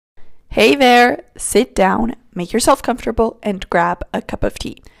Hey there, sit down, make yourself comfortable, and grab a cup of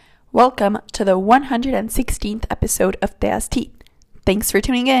tea. Welcome to the 116th episode of Thea's Tea. Thanks for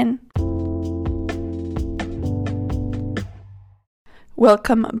tuning in.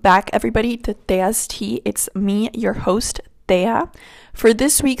 Welcome back, everybody, to Thea's Tea. It's me, your host, Thea. For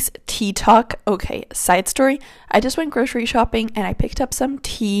this week's tea talk, side story, I just went grocery shopping and I picked up some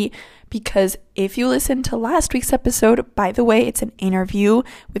tea because if you listened to last week's episode, by the way, it's an interview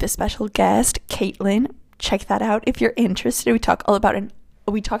with a special guest, Caitlin. Check that out if you're interested. We talked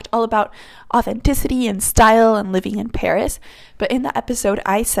all about authenticity and style and living in Paris. But in the episode,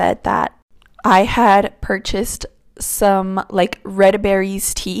 I said that I had purchased some red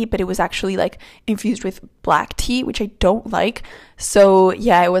berries tea, but it was actually infused with black tea, which I don't like. So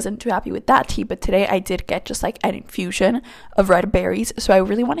yeah, I wasn't too happy with that tea, but today I did get just an infusion of red berries, so I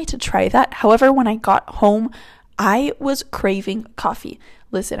really wanted to try that. However, when I got home, I was craving coffee.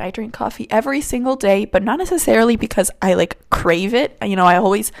 Listen, I drink coffee every single day, but not necessarily because I crave it. I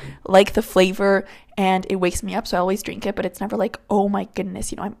always like the flavor and it wakes me up, so I always drink it, but it's never oh my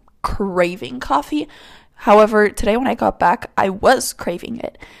goodness, I'm craving coffee. However, today when I got back, I was craving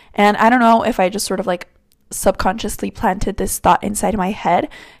it. And I don't know if I just sort of subconsciously planted this thought inside my head,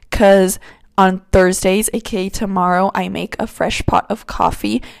 because on Thursdays, aka tomorrow, I make a fresh pot of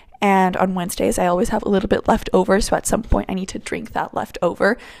coffee. And on Wednesdays, I always have a little bit left over. So at some point, I need to drink that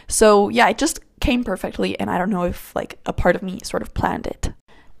leftover. So yeah, it just came perfectly. And I don't know if a part of me sort of planned it.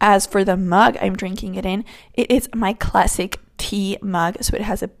 As for the mug I'm drinking it in, it is my classic tea mug. So it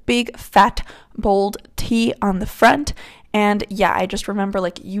has a big, fat, bold T on the front. And yeah, I just remember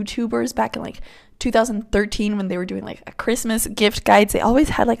YouTubers back in 2013 when they were doing a Christmas gift guides, they always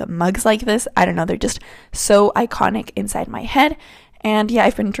had mugs like this. I don't know, they're just so iconic inside my head. And yeah,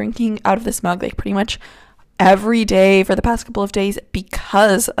 I've been drinking out of this mug pretty much every day for the past couple of days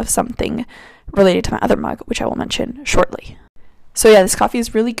because of something related to my other mug, which I will mention shortly. So yeah, this coffee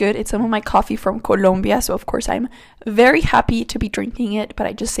is really good. It's some of my coffee from Colombia, so of course I'm very happy to be drinking it, but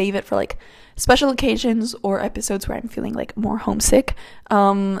I just save it for special occasions or episodes where I'm feeling more homesick.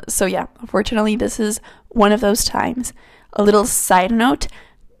 So yeah, unfortunately this is one of those times. A little side note,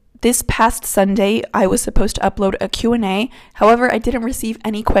 this past Sunday I was supposed to upload a Q&A. However, I didn't receive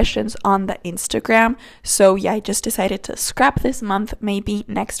any questions on the Instagram. So yeah, I just decided to scrap this month. Maybe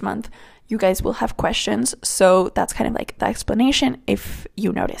next month you guys will have questions. So that's kind of the explanation if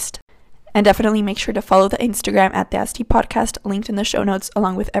you noticed. And definitely make sure to follow the Instagram at the Tea Podcast, linked in the show notes,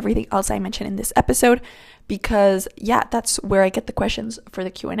 along with everything else I mentioned in this episode, because yeah, that's where I get the questions for the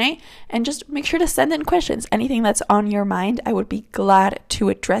Q&A. And just make sure to send in questions. Anything that's on your mind, I would be glad to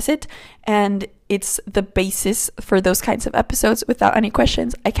address it. And it's the basis for those kinds of episodes. Without any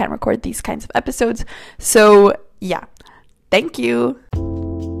questions, I can't record these kinds of episodes. So yeah, thank you.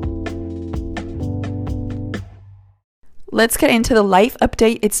 Let's get into the life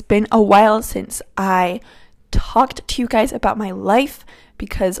update. It's been a while since I talked to you guys about my life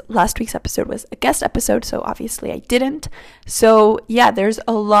because last week's episode was a guest episode, so obviously I didn't. So yeah, there's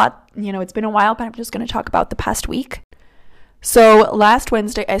a lot, it's been a while, but I'm just going to talk about the past week. So last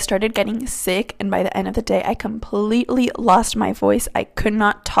Wednesday, I started getting sick, and by the end of the day, I completely lost my voice. I could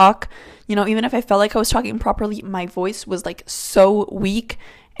not talk. Even if I felt like I was talking properly, my voice was so weak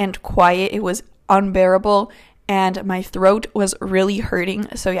and quiet. It was unbearable. And my throat was really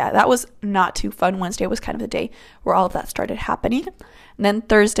hurting. So yeah, that was not too fun. Wednesday was kind of the day where all of that started happening. And then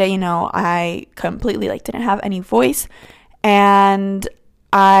Thursday, I completely didn't have any voice. And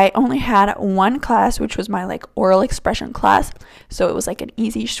I only had one class, which was my oral expression class. So it was an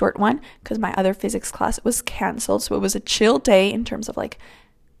easy short one because my other physics class was canceled. So it was a chill day in terms of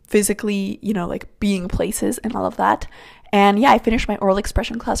physically, being places and all of that. And yeah, I finished my oral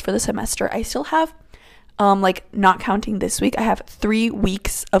expression class for the semester. I still have not counting this week, I have 3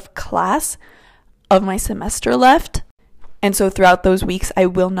 weeks of class of my semester left. And so throughout those weeks, I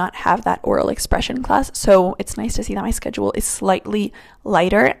will not have that oral expression class. So it's nice to see that my schedule is slightly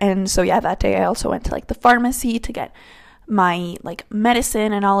lighter. And so yeah, that day I also went to the pharmacy to get my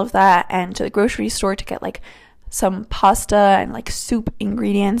medicine and all of that, and to the grocery store to get some pasta and soup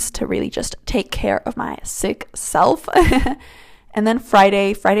ingredients to really just take care of my sick self. And then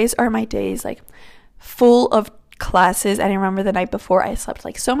Fridays are my days full of classes. And I remember the night before I slept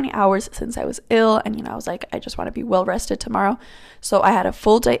so many hours since I was ill, and I was I just want to be well rested tomorrow. So I had a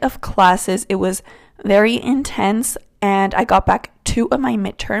full day of classes. It was very intense, and I got back 2 of my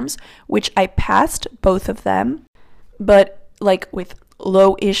midterms, which I passed both of them, but with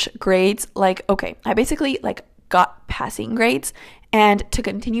low-ish grades. I basically got passing grades, and to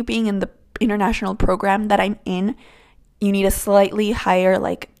continue being in the international program that I'm in, you need a slightly higher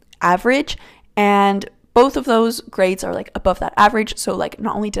average, and both of those grades are like above that average. So like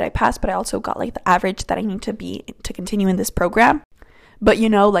not only did I pass, but I also got like the average that I need to be to continue in this program. But you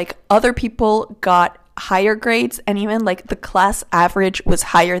know, like other people got higher grades, and even like the class average was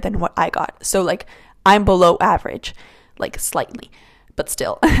higher than what I got. So like I'm below average, like slightly, but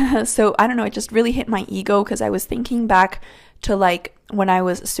still. So I don't know, it just really hit my ego, because I was thinking back to like when I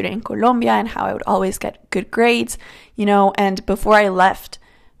was a student in Colombia and how I would always get good grades, you know. And before I left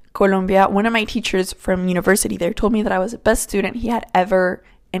Colombia, one of my teachers from university there told me that I was the best student he had ever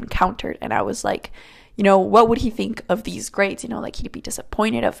encountered. And I was like, you know, what would he think of these grades? You know, like he'd be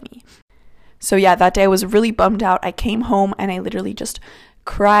disappointed of me. So yeah, that day I was really bummed out. I came home and I literally just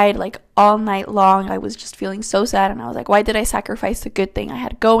cried like all night long. I was just feeling so sad, and I was like, why did I sacrifice the good thing I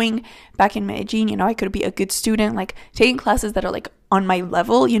had going back in Medellin? You know, I could be a good student, like taking classes that are like on my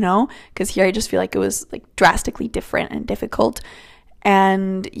level, you know, because here I just feel like it was like drastically different and difficult.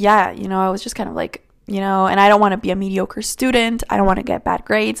 And yeah, you know, I was just kind of like, you know, and I don't want to be a mediocre student. I don't want to get bad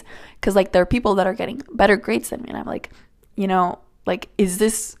grades, because like there are people that are getting better grades than me, and I'm like, you know, like, is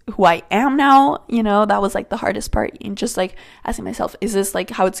this who I am now? You know, that was like the hardest part, and just like asking myself, is this like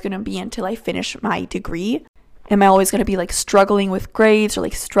how it's going to be until I finish my degree? Am I always going to be like struggling with grades, or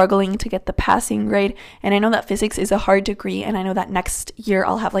like struggling to get the passing grade? And I know that physics is a hard degree, and I know that next year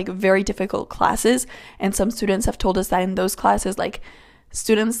I'll have like very difficult classes, and some students have told us that in those classes, like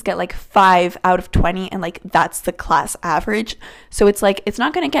students get like 5 out of 20, and like that's the class average. So it's like it's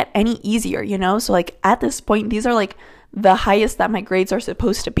not going to get any easier, you know. So like at this point, these are like the highest that my grades are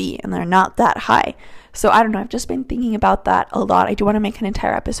supposed to be, and they're not that high. So I don't know, I've just been thinking about that a lot. I do want to make an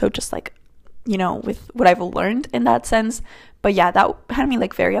entire episode just like, you know, with what I've learned in that sense. But yeah, that had me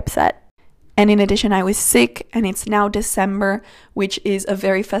like very upset. And in addition, I was sick, and it's now December, which is a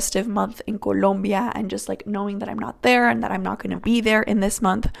very festive month in Colombia, and just like knowing that I'm not there and that I'm not going to be there in this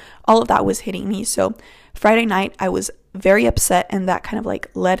month, all of that was hitting me. So Friday night I was very upset, and that kind of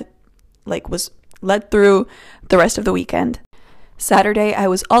was led through the rest of the weekend. Saturday I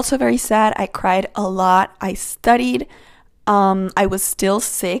was also very sad. I cried a lot. I studied. I was still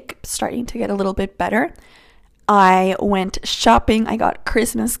sick, starting to get a little bit better. I went shopping. I got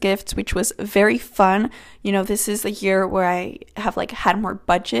Christmas gifts, which was very fun. You know, this is the year where I have like had more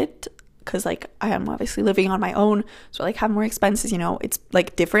budget, because like I am obviously living on my own, so I like have more expenses, you know, it's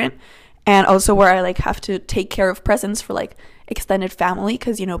like different. And also where I like have to take care of presents for like extended family,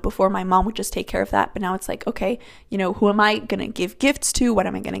 because you know, before my mom would just take care of that, but now it's like, okay, you know, who am I gonna give gifts to? What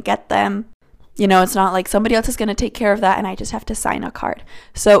am I gonna get them? You know, it's not like somebody else is gonna take care of that and I just have to sign a card.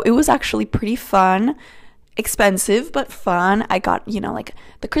 So it was actually pretty fun. Expensive but fun. I got, you know, like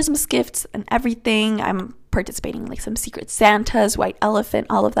the Christmas gifts and everything. I'm participating in like some Secret Santas, White Elephant,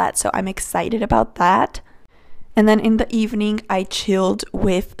 all of that, so I'm excited about that. And then in the evening I chilled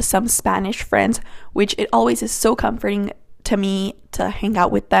with some Spanish friends, which it always is so comforting to me to hang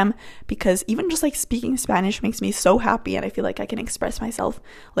out with them, because even just like speaking Spanish makes me so happy, and I feel like I can express myself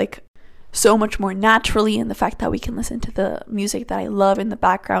like so much more naturally, and the fact that we can listen to the music that I love in the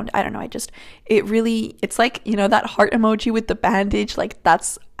background, I don't know, it's like, you know, that heart emoji with the bandage, like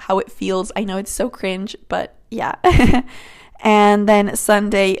that's how it feels. I know it's so cringe, but yeah. And then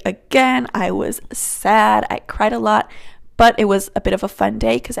Sunday again, I was sad. I cried a lot, but it was a bit of a fun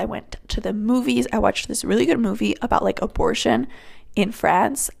day because I went to the movies. I watched this really good movie about like abortion in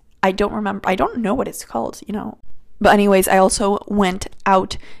France. I don't know what it's called, you know. But anyways, I also went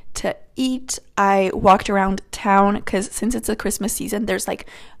out to eat. I walked around town because since it's a Christmas season, there's like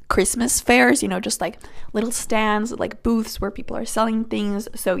Christmas fairs, you know, just like little stands, like booths where people are selling things.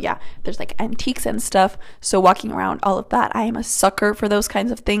 So yeah, there's like antiques and stuff. So walking around all of that, I am a sucker for those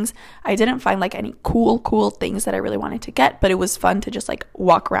kinds of things. I didn't find like any cool things that I really wanted to get, but it was fun to just like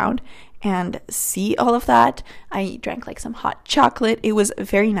walk around and see all of that. I drank like some hot chocolate. It was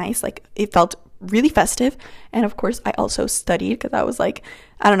very nice. Like it felt really festive. And of course I also studied because I was like,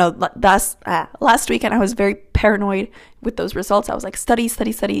 I don't know, last weekend I was very paranoid with those results. I was like, study,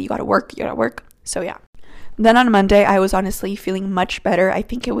 you gotta work. So yeah. Then on Monday I was honestly feeling much better. I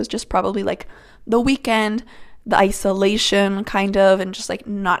think it was just probably like the weekend, the isolation kind of, and just like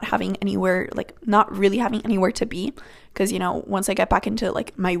not really having anywhere to be, because you know, once I get back into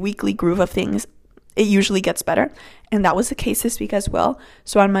like my weekly groove of things, it usually gets better, and that was the case this week as well.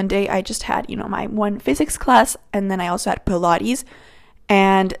 So on Monday I just had, you know, my one physics class, and then I also had Pilates,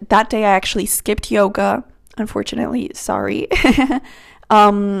 and that day I actually skipped yoga, unfortunately, sorry.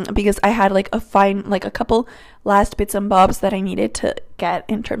 Because I had like a couple last bits and bobs that I needed to get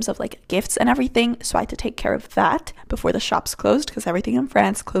in terms of like gifts and everything, so I had to take care of that before the shops closed, because everything in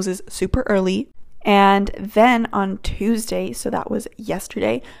France closes super early. And then on Tuesday, so that was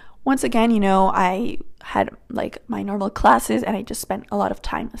yesterday, once again, I had like my normal classes and I just spent a lot of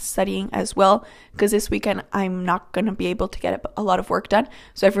time studying as well, because this weekend I'm not going to be able to get a lot of work done.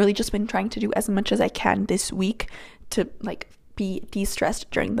 So I've really just been trying to do as much as I can this week to like be de-stressed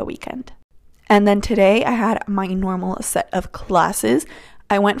during the weekend. And then today I had my normal set of classes.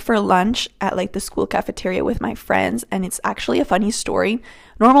 I went for lunch at like the school cafeteria with my friends, and it's actually a funny story.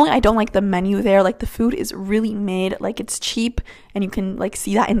 Normally I don't like the menu there. Like the food is really mid, like it's cheap, and you can like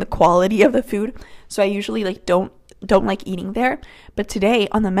see that in the quality of the food. So I usually like don't like eating there. But today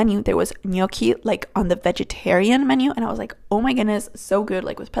on the menu there was gnocchi, like on the vegetarian menu, and I was like, oh my goodness, so good,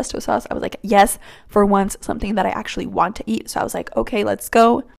 like with pesto sauce. I was like, yes, for once something that I actually want to eat. So I was like, okay, let's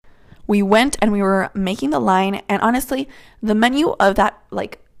go. We went and we were making the line, and honestly, the menu of that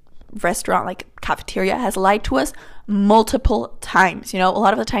like restaurant, like cafeteria, has lied to us multiple times. A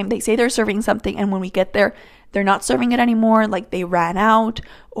lot of the time they say they're serving something, and when we get there, they're not serving it anymore. Like they ran out,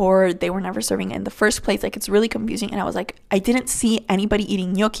 or they were never serving it in the first place. Like it's really confusing. And I was like, I didn't see anybody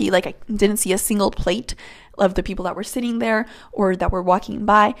eating gnocchi. Like I didn't see a single plate of the people that were sitting there or that were walking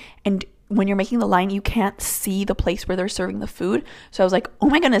by. And when you're making the line, you can't see the place where they're serving the food. So I was like, oh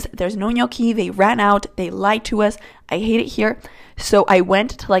my goodness, there's no gnocchi. They ran out. They lied to us. I hate it here. So I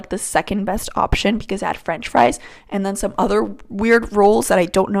went to like the second best option because it had French fries and then some other weird rolls that I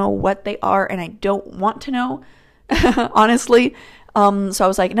don't know what they are and I don't want to know, honestly. So I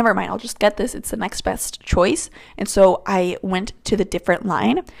was like, never mind, I'll just get this. It's the next best choice. And so I went to the different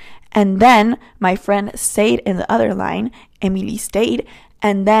line, and then my friend stayed in the other line. Emily stayed.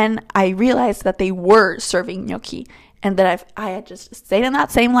 And then I realized that they were serving gnocchi, and that if I had just stayed in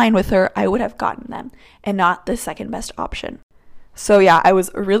that same line with her, I would have gotten them and not the second best option. So yeah, I was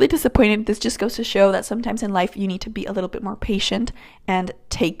really disappointed. This just goes to show that sometimes in life you need to be a little bit more patient and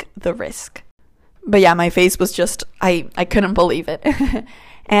take the risk. But yeah, my face was just, I couldn't believe it.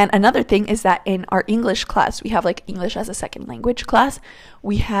 And another thing is that in our English class, we have like English as a second language class.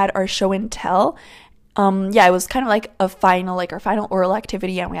 We had our show and tell. It was kind of like our final oral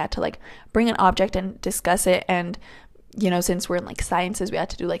activity, and we had to like bring an object and discuss it. And since we're in like sciences, we had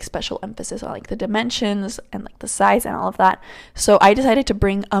to do like special emphasis on like the dimensions and like the size and all of that. So I decided to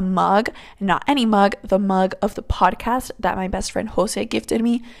bring a mug, not any mug, the mug of the podcast that my best friend Jose gifted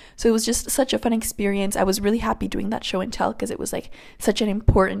me. So it was just such a fun experience. I was really happy doing that show and tell because it was like such an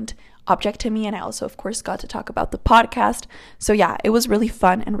important object to me, and I also of course got to talk about the podcast. So yeah, it was really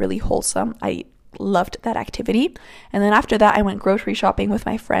fun and really wholesome. I loved that activity. And then after that I went grocery shopping with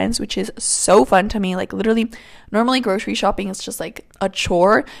my friends, which is so fun to me. Like literally, normally grocery shopping is just like a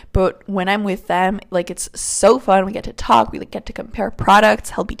chore, but when I'm with them, like it's so fun. We get to talk, we like get to compare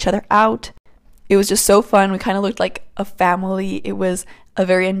products, help each other out. It was just so fun. We kind of looked like a family. It was a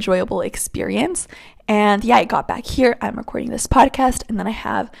very enjoyable experience. And yeah, I got back here, I'm recording this podcast, and then I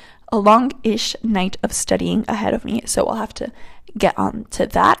have a long-ish night of studying ahead of me, so I'll have to get on to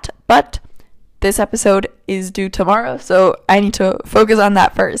that. But this episode is due tomorrow, so I need to focus on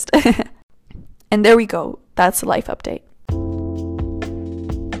that first. And there we go. That's the life update.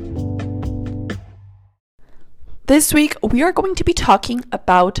 This week, we are going to be talking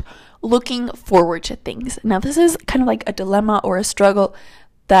about looking forward to things. Now, this is kind of like a dilemma or a struggle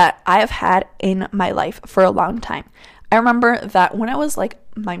that I have had in my life for a long time. I remember that when I was like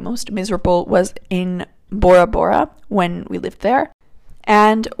my most miserable was in Bora Bora when we lived there,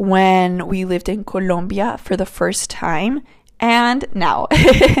 and when we lived in Colombia for the first time, and now.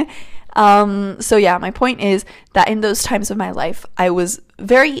 So yeah, my point is that in those times of my life, I was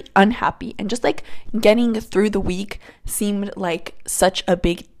very unhappy, and just like getting through the week seemed like such a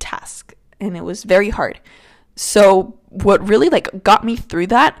big task, and it was very hard. So what really like got me through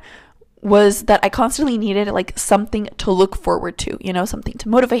that was that I constantly needed like something to look forward to, something to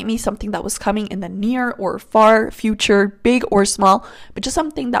motivate me, something that was coming in the near or far future, big or small, but just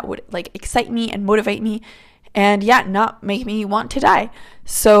something that would like excite me and motivate me and not make me want to die.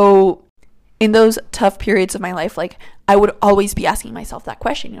 So in those tough periods of my life, like I would always be asking myself that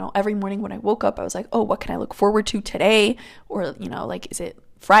question, every morning when I woke up, I was like, oh, what can I look forward to today? Or, like, is it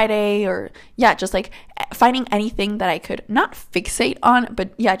Friday? Or just like finding anything that I could not fixate on,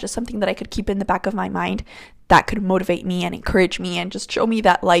 but just something that I could keep in the back of my mind that could motivate me and encourage me and just show me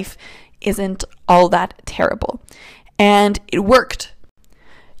that life isn't all that terrible. And it worked.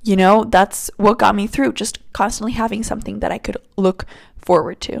 That's what got me through, just constantly having something that I could look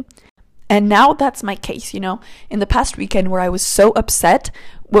forward to. And now that's my case, in the past weekend where I was so upset,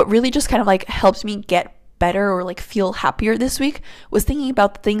 what really just kind of like helped me get better or like feel happier this week was thinking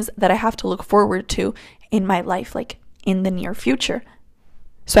about the things that I have to look forward to in my life, like in the near future.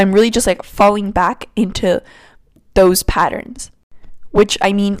 So I'm really just like falling back into those patterns. which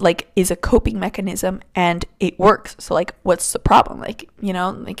I mean, like, is a coping mechanism and it works. So like, what's the problem? Like, you know,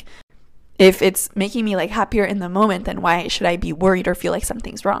 like, if it's making me like happier in the moment, then why should I be worried or feel like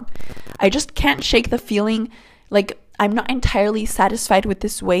something's wrong? I just can't shake the feeling like I'm not entirely satisfied with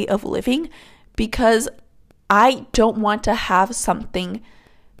this way of living, because I don't want to have something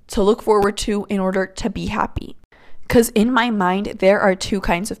to look forward to in order to be happy. Because in my mind, there are two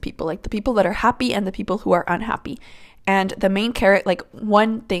kinds of people, like the people that are happy and the people who are unhappy. And the main like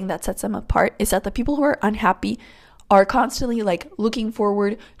one thing that sets them apart is that the people who are unhappy are constantly like looking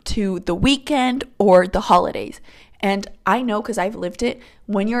forward to the weekend or the holidays. And I know, because I've lived it,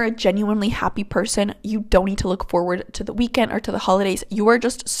 when you're a genuinely happy person, you don't need to look forward to the weekend or to the holidays. You are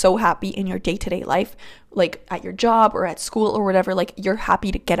just so happy in your day-to-day life, like at your job or at school or whatever, like you're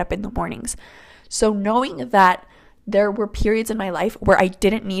happy to get up in the mornings. So knowing that there were periods in my life where I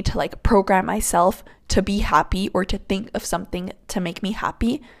didn't need to like program myself to be happy or to think of something to make me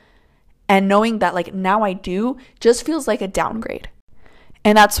happy, and knowing that like now I do, just feels like a downgrade.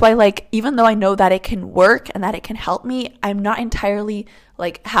 And that's why, like, even though I know that it can work and that it can help me, I'm not entirely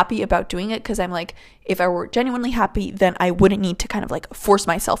like happy about doing it, because I'm like, if I were genuinely happy, then I wouldn't need to kind of like force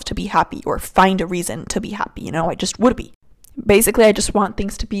myself to be happy or find a reason to be happy, you know, I just would be. Basically, I just want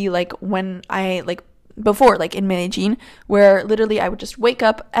things to be like when I like before, like in Medellin, where literally I would just wake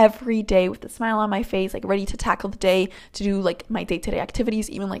up every day with a smile on my face, like ready to tackle the day, to do like my day-to-day activities,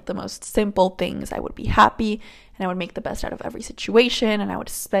 even like the most simple things. I would be happy and I would make the best out of every situation, and I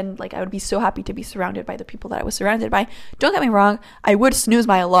would be so happy to be surrounded by the people that I was surrounded by. Don't get me wrong, I would snooze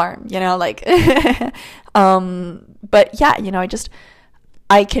my alarm, you know, like but yeah, you know,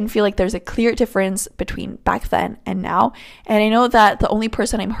 I can feel like there's a clear difference between back then and now. And I know that the only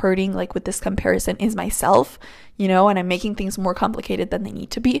person I'm hurting like with this comparison is myself, you know, and I'm making things more complicated than they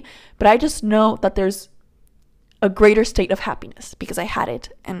need to be. But I just know that there's a greater state of happiness because I had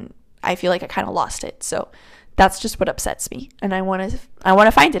it and I feel like I kind of lost it. So that's just what upsets me. And I want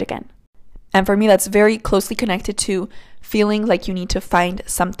to find it again. And for me, that's very closely connected to feeling like you need to find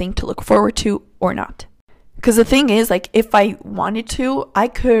something to look forward to or not. Because the thing is, like, if I wanted to, I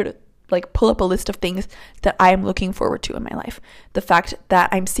could like pull up a list of things that I am looking forward to in my life. The fact that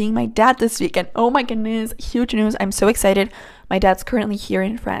I'm seeing my dad this weekend, oh my goodness, huge news. I'm so excited. My dad's currently here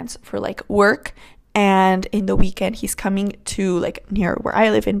in France for like work, and in the weekend he's coming to like near where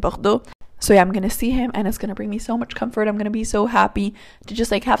I live in Bordeaux. So yeah, I'm gonna see him, and it's gonna bring me so much comfort. I'm gonna be so happy to just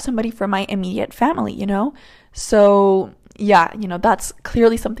like have somebody from my immediate family, you know? So yeah, you know, that's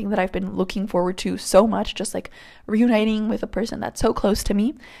clearly something that I've been looking forward to so much, just like reuniting with a person that's so close to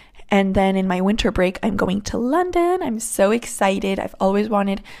me. And then in my winter break, I'm going to London. I'm so excited. I've always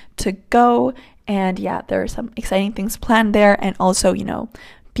wanted to go. And yeah, there are some exciting things planned there. And also, you know,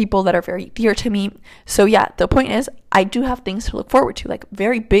 people that are very dear to me. So yeah, the point is, I do have things to look forward to, like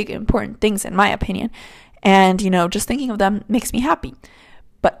very big, important things in my opinion. And, you know, just thinking of them makes me happy.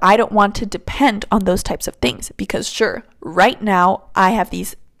 But I don't want to depend on those types of things, because sure, right now I have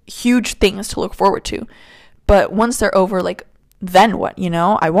these huge things to look forward to. But once they're over, like, then what, you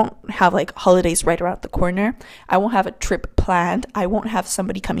know? I won't have like holidays right around the corner. I won't have a trip planned. I won't have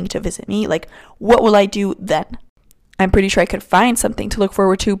somebody coming to visit me. Like, what will I do then? I'm pretty sure I could find something to look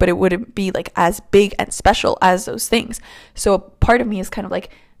forward to, but it wouldn't be like as big and special as those things. So a part of me is kind of like,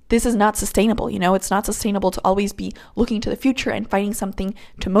 this is not sustainable, you know? It's not sustainable to always be looking to the future and finding something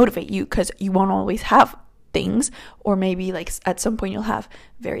to motivate you, because you won't always have things, or maybe like at some point you'll have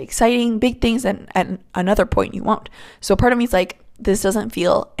very exciting big things, and at another point you won't. So part of me is like, this doesn't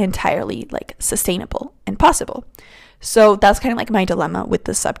feel entirely like sustainable and possible. So that's kind of like my dilemma with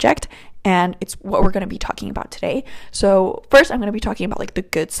this subject, and it's what we're going to be talking about today. So first I'm going to be talking about like the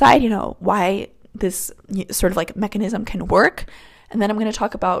good side, you know, why this sort of like mechanism can work. And then I'm going to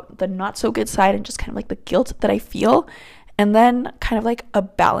talk about the not so good side and just kind of like the guilt that I feel. And then kind of like a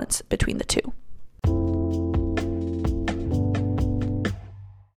balance between the two.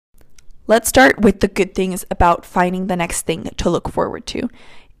 Let's start with the good things about finding the next thing to look forward to.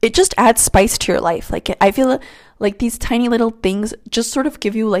 It just adds spice to your life. Like, I feel like these tiny little things just sort of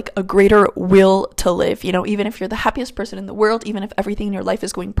give you like a greater will to live, you know, even if you're the happiest person in the world, even if everything in your life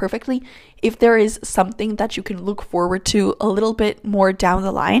is going perfectly, if there is something that you can look forward to a little bit more down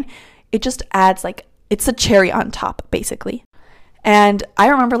the line, it just adds like, it's a cherry on top, basically. And I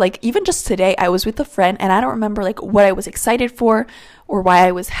remember like even just today I was with a friend, and I don't remember like what I was excited for or why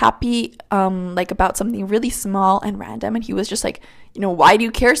I was happy like about something really small and random, and he was just like, you know, why do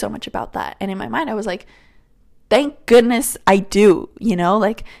you care so much about that? And in my mind I was like, thank goodness I do, you know,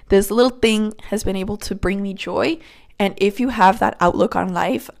 like this little thing has been able to bring me joy. And if you have that outlook on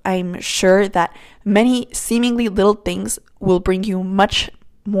life, I'm sure that many seemingly little things will bring you much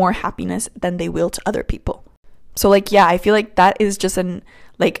more happiness than they will to other people. So like, yeah, I feel like that is just an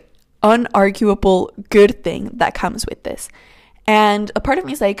like unarguable good thing that comes with this. And a part of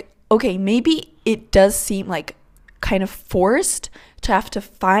me is like, okay, maybe it does seem like kind of forced to have to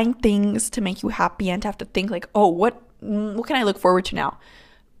find things to make you happy and to have to think like, oh, what can I look forward to now?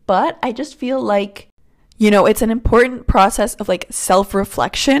 But I just feel like, it's an important process of like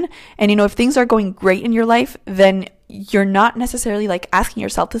self-reflection. And, if things are going great in your life, then you're not necessarily like asking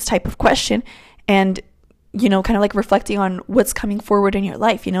yourself this type of question and, kind of like reflecting on what's coming forward in your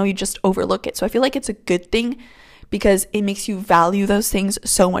life. You just overlook it. So I feel like it's a good thing because it makes you value those things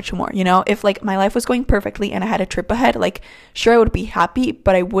so much more. If like my life was going perfectly and I had a trip ahead, like sure I would be happy,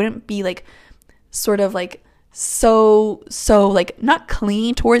 but I wouldn't be like sort of like so like not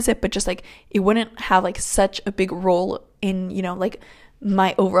clinging towards it, but just like it wouldn't have like such a big role in, like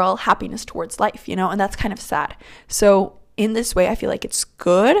my overall happiness towards life, and that's kind of sad. So in this way, I feel like it's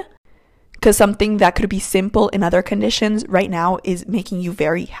good because something that could be simple in other conditions right now is making you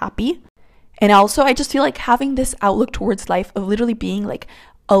very happy. And also, I just feel like having this outlook towards life of literally being like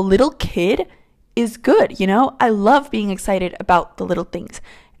a little kid is good, I love being excited about the little things.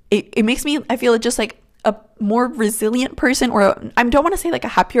 It makes me, I feel just like a more resilient person, or I don't want to say like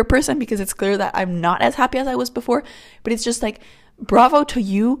a happier person because it's clear that I'm not as happy as I was before, but it's just like bravo to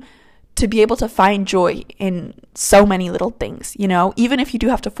you to be able to find joy in so many little things, even if you do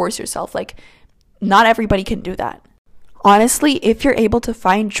have to force yourself, like not everybody can do that. Honestly, if you're able to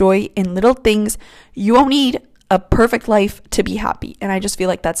find joy in little things, you won't need a perfect life to be happy. And I just feel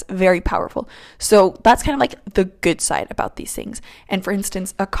like that's very powerful. So that's kind of like the good side about these things. And for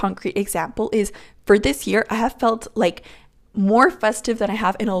instance, a concrete example is for this year, I have felt like more festive than I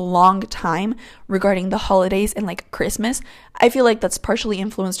have in a long time regarding the holidays and like Christmas. I feel like that's partially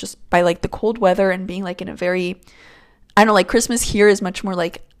influenced just by like the cold weather and being like in a very, I don't know, like Christmas here is much more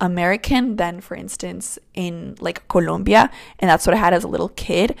like American than, for instance, in like Colombia. And that's what I had as a little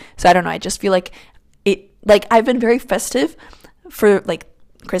kid. So I don't know. I just feel like I've been very festive for like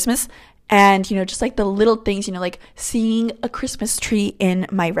Christmas and, just like the little things, like seeing a Christmas tree in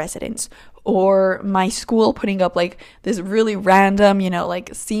my residence or my school putting up like this really random,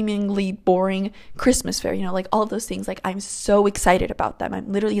 like seemingly boring Christmas fair, like all of those things. Like I'm so excited about them.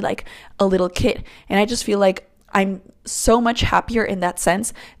 I'm literally like a little kid. And I just feel like I'm so much happier in that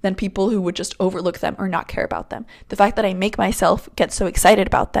sense than people who would just overlook them or not care about them. The fact that I make myself get so excited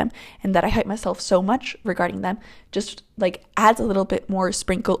about them and that I hype myself so much regarding them just like adds a little bit more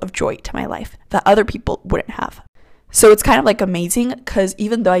sprinkle of joy to my life that other people wouldn't have. So it's kind of like amazing because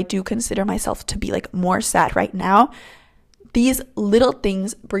even though I do consider myself to be like more sad right now, these little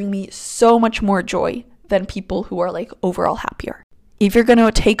things bring me so much more joy than people who are like overall happier. If you're going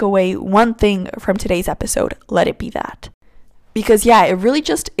to take away one thing from today's episode, let it be that. Because yeah, it really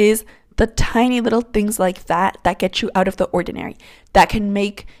just is the tiny little things like that get you out of the ordinary, that can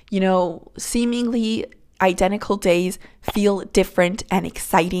make, seemingly identical days feel different and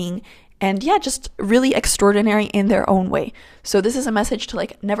exciting and yeah, just really extraordinary in their own way. So this is a message to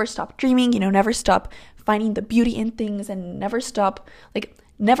like never stop dreaming, never stop finding the beauty in things and never stop, like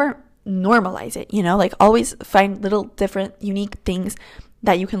never normalize it, like always find little different unique things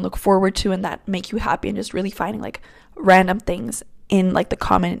that you can look forward to and that make you happy, and just really finding like random things in like the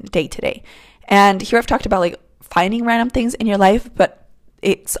common day to day. And here I've talked about like finding random things in your life, but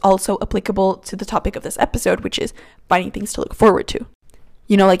it's also applicable to the topic of this episode, which is finding things to look forward to.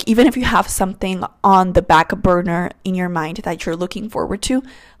 Like even if you have something on the back burner in your mind that you're looking forward to,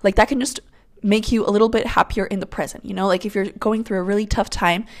 like that can just make you a little bit happier in the present, like if you're going through a really tough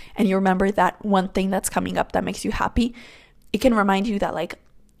time and you remember that one thing that's coming up that makes you happy, it can remind you that like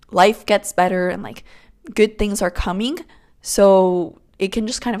life gets better and like good things are coming. So it can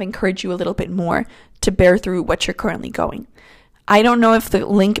just kind of encourage you a little bit more to bear through what you're currently going. I don't know if the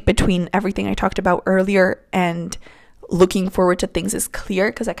link between everything I talked about earlier and looking forward to things is clear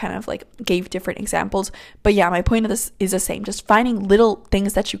because I kind of like gave different examples, but yeah, my point of this is the same, just finding little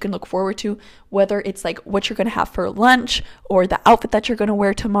things that you can look forward to, whether it's like what you're going to have for lunch or the outfit that you're going to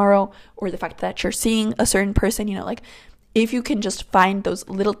wear tomorrow or the fact that you're seeing a certain person, like if you can just find those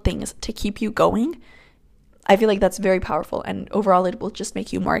little things to keep you going, I feel like that's very powerful, and overall it will just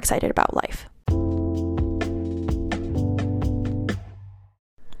make you more excited about life.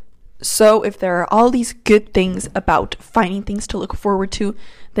 So if there are all these good things about finding things to look forward to,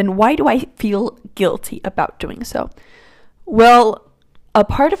 then why do I feel guilty about doing so? Well, a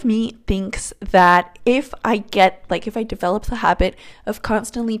part of me thinks that if I develop the habit of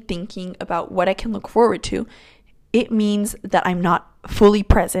constantly thinking about what I can look forward to, it means that I'm not fully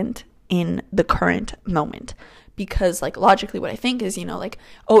present in the current moment. Because like logically what I think is, like,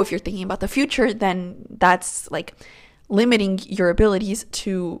 oh, if you're thinking about the future, then that's like limiting your abilities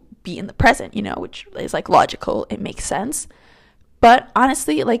to be in the present, which is like logical. It makes sense. But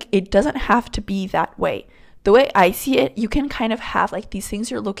honestly, like it doesn't have to be that way. The way I see it, you can kind of have like these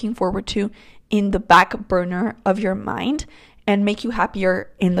things you're looking forward to in the back burner of your mind and make you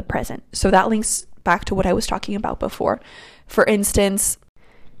happier in the present. So that links back to what I was talking about before. For instance,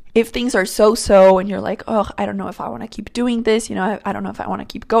 if things are so and you're like, oh, I don't know if I want to keep doing this, I don't know if I want to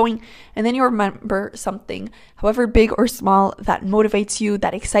keep going. And then you remember something, however big or small, that motivates you,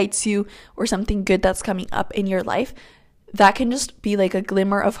 that excites you, or something good that's coming up in your life. That can just be like a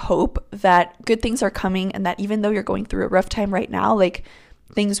glimmer of hope that good things are coming, and that even though you're going through a rough time right now, like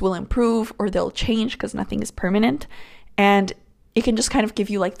things will improve or they'll change because nothing is permanent. And it can just kind of give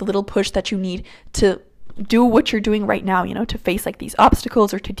you like the little push that you need to do what you're doing right now, to face like these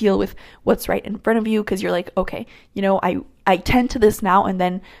obstacles or to deal with what's right in front of you, because you're like, okay, I tend to this now, and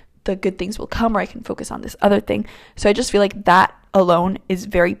then the good things will come, or I can focus on this other thing. So I just feel like that alone is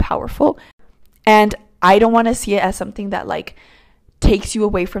very powerful. And I don't want to see it as something that like takes you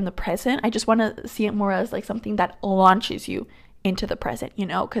away from the present. I just want to see it more as like something that launches you into the present,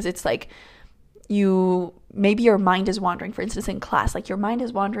 because it's like maybe your mind is wandering, for instance, in class, like your mind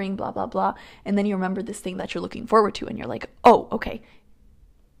is wandering, blah, blah, blah. And then you remember this thing that you're looking forward to, and you're like, oh, okay,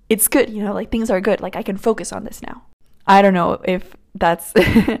 it's good. Like things are good. Like I can focus on this now. I don't know if that's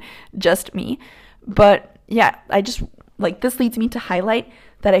just me, but yeah, I just like, this leads me to highlight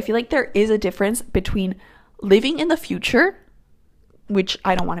that I feel like there is a difference between living in the future, which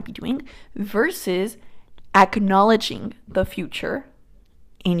I don't want to be doing, versus acknowledging the future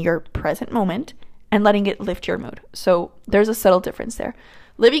in your present moment and letting it lift your mood. So there's a subtle difference there.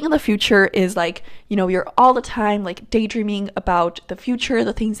 Living in the future is like, you're all the time like daydreaming about the future,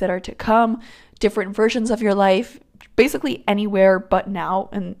 the things that are to come, different versions of your life, basically anywhere but now,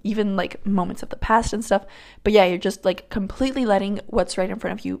 and even like moments of the past and stuff. But yeah, you're just like completely letting what's right in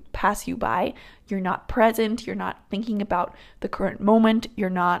front of you pass you by. You're not present. You're not thinking about the current moment. You're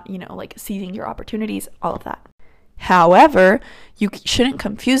not, like seizing your opportunities, all of that. However, you shouldn't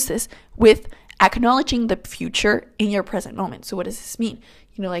confuse this with acknowledging the future in your present moment. So what does this mean?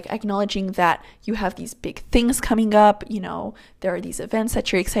 Like acknowledging that you have these big things coming up, there are these events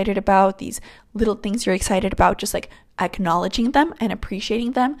that you're excited about, these little things you're excited about, just like acknowledging them and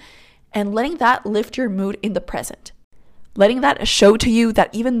appreciating them and letting that lift your mood in the present. Letting that show to you that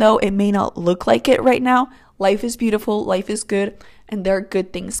even though it may not look like it right now, life is beautiful, life is good, and there are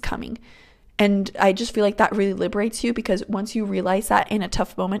good things coming. And I just feel like that really liberates you, because once you realize that in a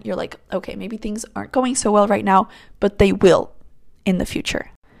tough moment, you're like, okay, maybe things aren't going so well right now, but they will in the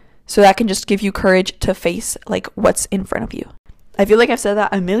future. So that can just give you courage to face like what's in front of you. I feel like I've said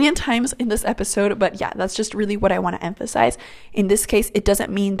that a million times in this episode, but yeah, that's just really what I want to emphasize. In this case, it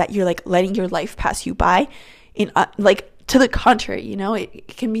doesn't mean that you're like letting your life pass you by. Like to the contrary,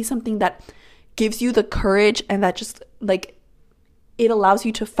 it can be something that gives you the courage, and that just like it allows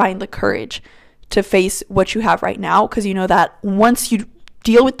you to find the courage to face what you have right now, because you know that once you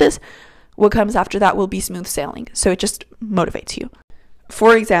deal with this, what comes after that will be smooth sailing. So it just motivates you.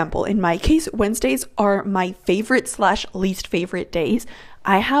 For example, in my case, Wednesdays are my favorite / least favorite days.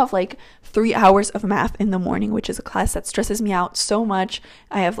 I have like 3 hours of math in the morning, which is a class that stresses me out so much.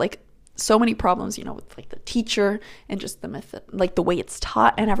 I have like so many problems, with like the teacher and just the method, like the way it's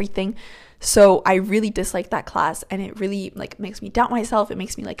taught and everything. So I really dislike that class, and it really like makes me doubt myself. It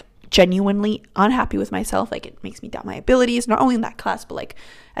makes me like genuinely unhappy with myself. Like it makes me doubt my abilities, not only in that class, but like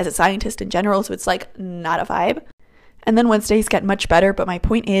as a scientist in general. So it's like not a vibe. And then Wednesdays get much better. But my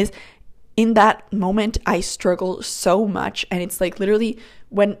point is, in that moment, I struggle so much. And it's like literally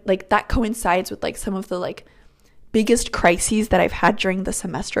when like that coincides with like some of the like biggest crises that I've had during the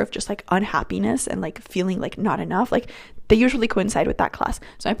semester of just like unhappiness and like feeling like not enough. Like they usually coincide with that class.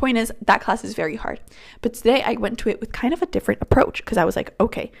 So my point is, that class is very hard. But today I went to it with kind of a different approach, because I was like,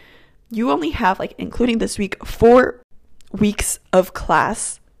 okay, you only have like, including this week, 4 weeks of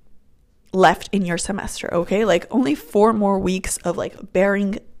class left in your semester, okay? Like only 4 more weeks of like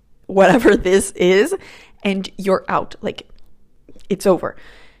bearing whatever this is, and you're out. Like it's over.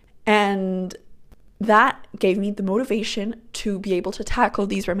 And that gave me the motivation to be able to tackle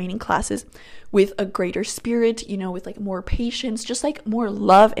these remaining classes with a greater spirit, with like more patience, just like more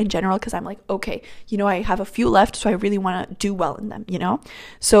love in general, because I'm like, okay, I have a few left, so I really want to do well in them,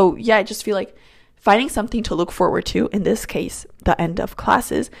 So yeah, I just feel like finding something to look forward to, in this case, the end of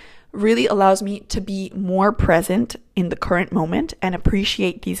classes, really allows me to be more present in the current moment and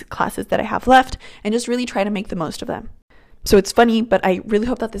appreciate these classes that I have left and just really try to make the most of them. So it's funny, but I really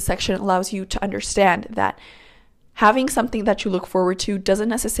hope that this section allows you to understand that having something that you look forward to doesn't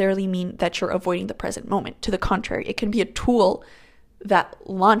necessarily mean that you're avoiding the present moment. To the contrary, it can be a tool that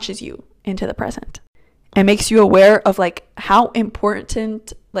launches you into the present and makes you aware of like how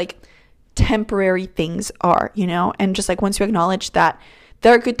important like temporary things are, you know? And just like once you acknowledge that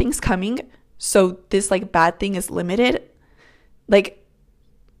there are good things coming, so this like bad thing is limited, like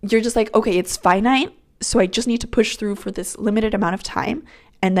you're just like, okay, it's finite, so I just need to push through for this limited amount of time,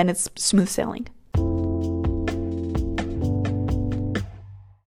 and then it's smooth sailing.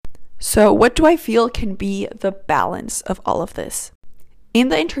 So what do I feel can be the balance of all of this? In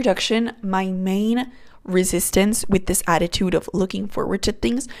the introduction, my main resistance with this attitude of looking forward to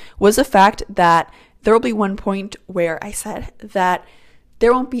things was the fact that there will be one point where I said that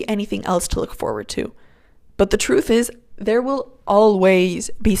there won't be anything else to look forward to. But the truth is, there will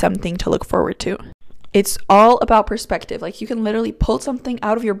always be something to look forward to. It's all about perspective. Like you can literally pull something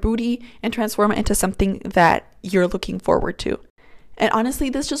out of your booty and transform it into something that you're looking forward to. And honestly,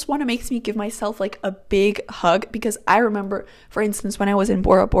 this just makes me give myself like a big hug, because I remember, for instance, when I was in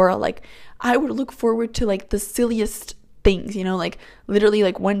Bora Bora, like I would look forward to like the silliest things, you know, like literally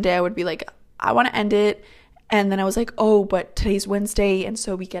like one day I would be like, I want to end it. And then I was like, oh, but today's Wednesday, and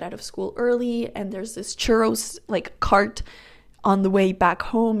so we get out of school early and there's this churros like cart on the way back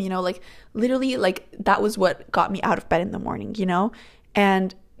home, you know, like literally like that was what got me out of bed in the morning, you know.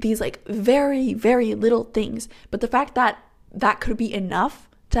 And these like very, very little things, but the fact that that could be enough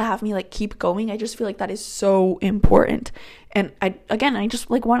to have me like keep going, I just feel like that is so important. And I just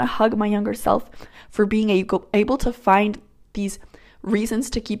like want to hug my younger self for being able to find these reasons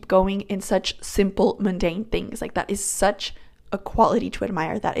to keep going in such simple, mundane things. Like that is such a quality to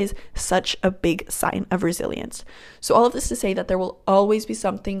admire. That is such a big sign of resilience. So all of this to say that there will always be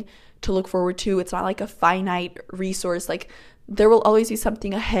something to look forward to. It's not like a finite resource. Like there will always be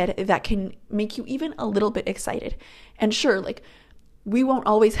something ahead that can make you even a little bit excited. And sure, like we won't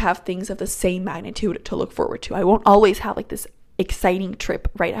always have things of the same magnitude to look forward to. I won't always have like this exciting trip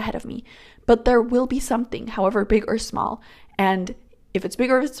right ahead of me, but there will be something, however big or small. And if it's big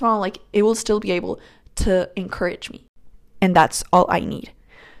or if it's small, like it will still be able to encourage me. And that's all I need.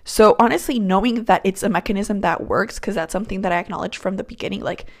 So honestly, knowing that it's a mechanism that works, because that's something that I acknowledged from the beginning,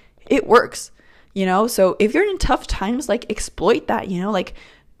 like it works, you know? So if you're in tough times, like exploit that, you know, like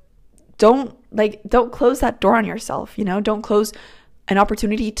don't close that door on yourself, you know, don't close an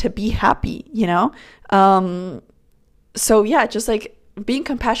opportunity to be happy, you know? So yeah, just like being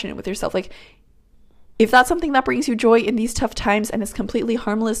compassionate with yourself. Like if that's something that brings you joy in these tough times and is completely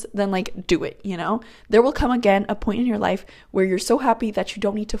harmless, then like do it, you know? There will come again a point in your life where you're so happy that you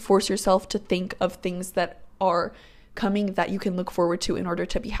don't need to force yourself to think of things that are coming that you can look forward to in order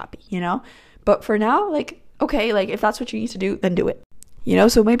to be happy, you know? But for now, like, okay, like if that's what you need to do, then do it, you know?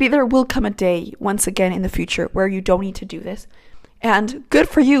 So maybe there will come a day once again in the future where you don't need to do this. And good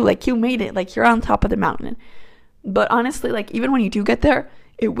for you, like you made it, like you're on top of the mountain. But honestly, like even when you do get there,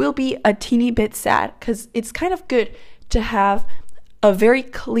 it will be a teeny bit sad, because it's kind of good to have a very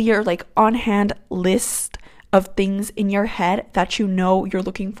clear, like on hand list of things in your head that you know you're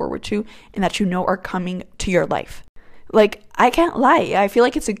looking forward to and that you know are coming to your life. Like, I can't lie, I feel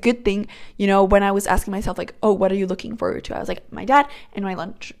like it's a good thing, you know, when I was asking myself like, oh, what are you looking forward to? I was like, my dad and my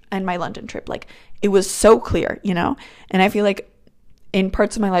London trip. Like, it was so clear, you know? And I feel like in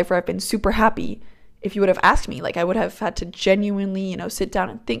parts of my life where I've been super happy, if you would have asked me, like I would have had to genuinely, you know, sit down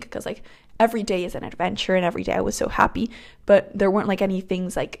and think, because like every day is an adventure and every day I was so happy, but there weren't like any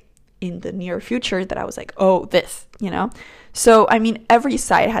things like in the near future that I was like, oh, this, you know? So, I mean, every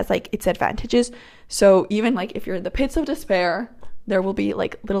side has like its advantages. So even like if you're in the pits of despair, there will be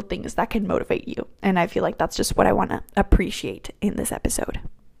like little things that can motivate you. And I feel like that's just what I want to appreciate in this episode.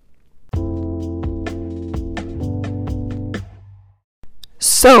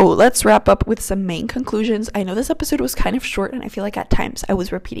 So let's wrap up with some main conclusions. I know this episode was kind of short and I feel like at times I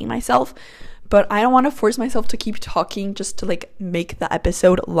was repeating myself, but I don't want to force myself to keep talking just to like make the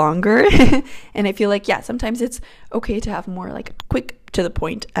episode longer. And I feel like, yeah, sometimes it's okay to have more like quick to the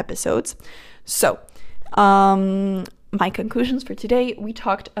point episodes. So, my conclusions for today, we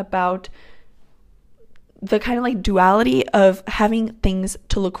talked about the kind of like duality of having things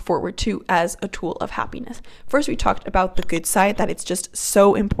to look forward to as a tool of happiness. First, we talked about the good side, that it's just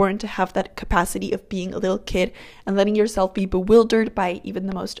so important to have that capacity of being a little kid and letting yourself be bewildered by even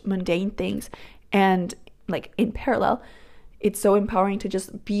the most mundane things. And like in parallel, it's so empowering to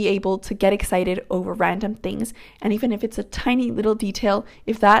just be able to get excited over random things. And even if it's a tiny little detail,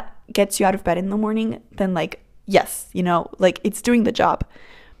 if that gets you out of bed in the morning, then like, yes, like it's doing the job.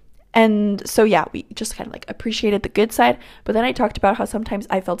 And so yeah, we just kind of like appreciated the good side. But then I talked about how sometimes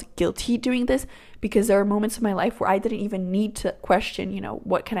I felt guilty doing this because there are moments in my life where I didn't even need to question,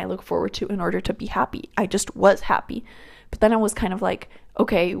 what can I look forward to in order to be happy? I just was happy. But then I was kind of like,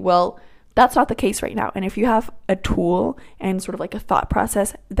 okay, well, that's not the case right now. And if you have a tool and sort of like a thought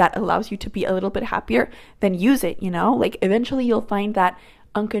process that allows you to be a little bit happier, then use it, like eventually you'll find that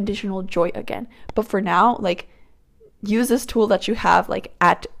unconditional joy again. But for now, like, use this tool that you have like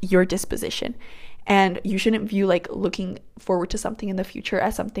at your disposition. And you shouldn't view like looking forward to something in the future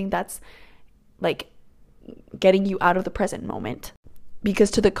as something that's like getting you out of the present moment, because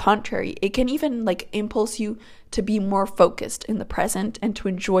to the contrary, it can even like impulse you to be more focused in the present and to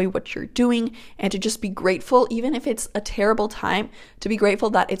enjoy what you're doing and to just be grateful, even if it's a terrible time, to be grateful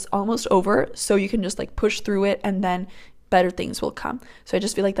that it's almost over so you can just like push through it and then better things will come. So I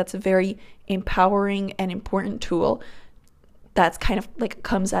just feel like that's a very empowering and important tool that's kind of like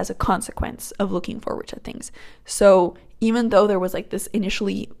comes as a consequence of looking forward to things. So even though there was like this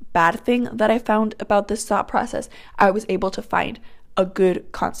initially bad thing that I found about this thought process, I was able to find a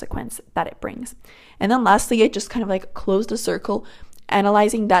good consequence that it brings. And then lastly, I just kind of like closed a circle,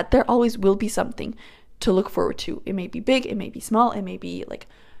 analyzing that there always will be something to look forward to. It may be big, it may be small, it may be like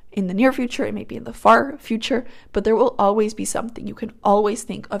in the near future, it may be in the far future, but there will always be something. You can always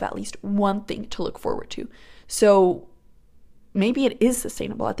think of at least one thing to look forward to. So maybe it is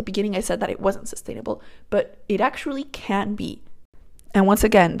sustainable. At the beginning, I said that it wasn't sustainable, but it actually can be. And once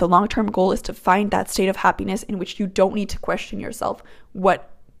again, the long-term goal is to find that state of happiness in which you don't need to question yourself what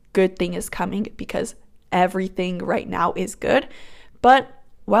good thing is coming, because everything right now is good. But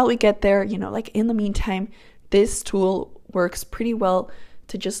while we get there, like in the meantime, this tool works pretty well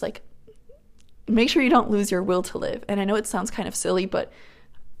to just like make sure you don't lose your will to live. And I know it sounds kind of silly, but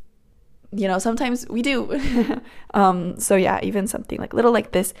sometimes we do. So yeah, even something like little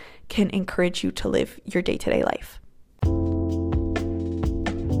like this can encourage you to live your day-to-day life.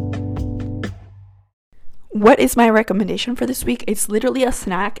 What is my recommendation for this week? It's literally a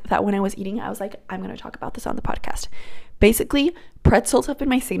snack that when I was eating, I was like, I'm going to talk about this on the podcast. Basically, pretzels have been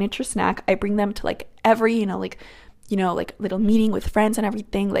my signature snack. I bring them to like every, like little meeting with friends and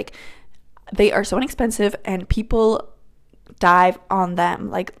everything. Like, they are so inexpensive and people dive on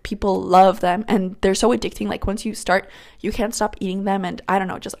them. Like, people love them and they're so addicting. Like, once you start, you can't stop eating them. And I don't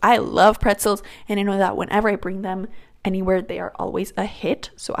know, I love pretzels, and I know that whenever I bring them anywhere, they are always a hit.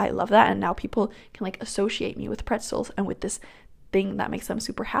 So I love that. And now people can like associate me with pretzels and with this thing that makes them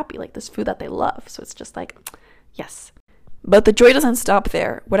super happy, like this food that they love. So it's just like, yes. But the joy doesn't stop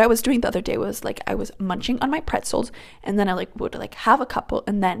there. What I was doing the other day was like I was munching on my pretzels, and then I would have a couple,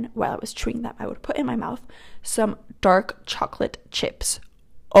 and then while I was chewing them, I would put in my mouth some dark chocolate chips.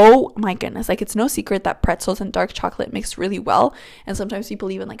 Oh my goodness, it's no secret that pretzels and dark chocolate mix really well, and sometimes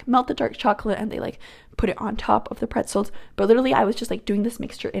people even melt the dark chocolate and they put it on top of the pretzels. But literally I was just doing this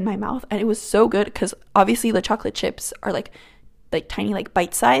mixture in my mouth, and it was so good because obviously the chocolate chips are like tiny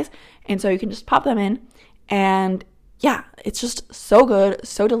bite size, and so you can just pop them in, and yeah, it's just so good,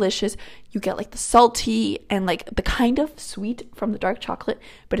 so delicious. You get the salty and the kind of sweet from the dark chocolate,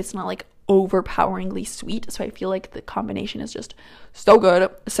 but it's not overpoweringly sweet. So I feel like the combination is just so good.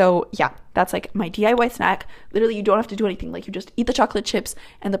 So yeah, that's my DIY snack. Literally, you don't have to do anything. You just eat the chocolate chips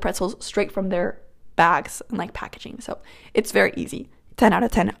and the pretzels straight from their bags and packaging. So it's very easy. 10 out of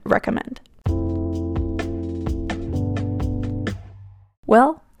 10 recommend.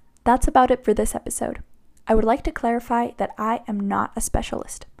 Well, that's about it for this episode. I would like to clarify that I am not a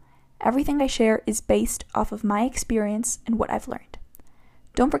specialist. Everything I share is based off of my experience and what I've learned.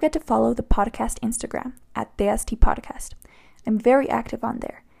 Don't forget to follow the podcast Instagram at DST Podcast. I'm very active on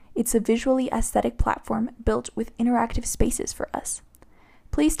there. It's a visually aesthetic platform built with interactive spaces for us.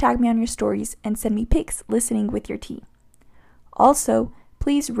 Please tag me on your stories and send me pics listening with your tea. Also,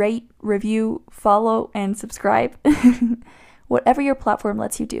 please rate, review, follow, and subscribe. Whatever your platform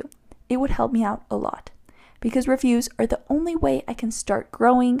lets you do. It would help me out a lot, because reviews are the only way I can start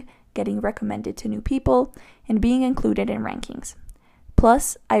growing, getting recommended to new people, and being included in rankings.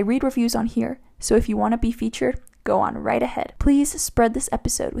 Plus, I read reviews on here, so if you want to be featured, go on right ahead. Please spread this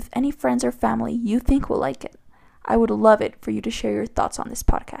episode with any friends or family you think will like it. I would love it for you to share your thoughts on this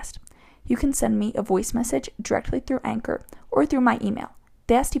podcast. You can send me a voice message directly through Anchor or through my email,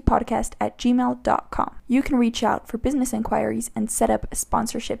 dastipodcast@gmail.com. You can reach out for business inquiries and set up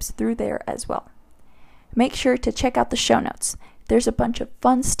sponsorships through there as well. Make sure to check out the show notes. There's a bunch of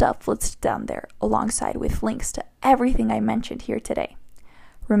fun stuff listed down there, alongside with links to everything I mentioned here today.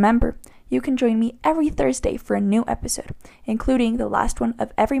 Remember, you can join me every Thursday for a new episode, including the last one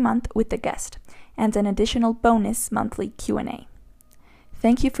of every month with a guest, and an additional bonus monthly Q&A.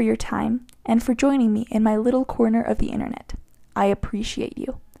 Thank you for your time, and for joining me in my little corner of the internet. I appreciate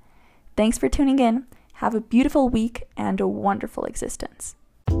you. Thanks for tuning in. Have a beautiful week and a wonderful existence.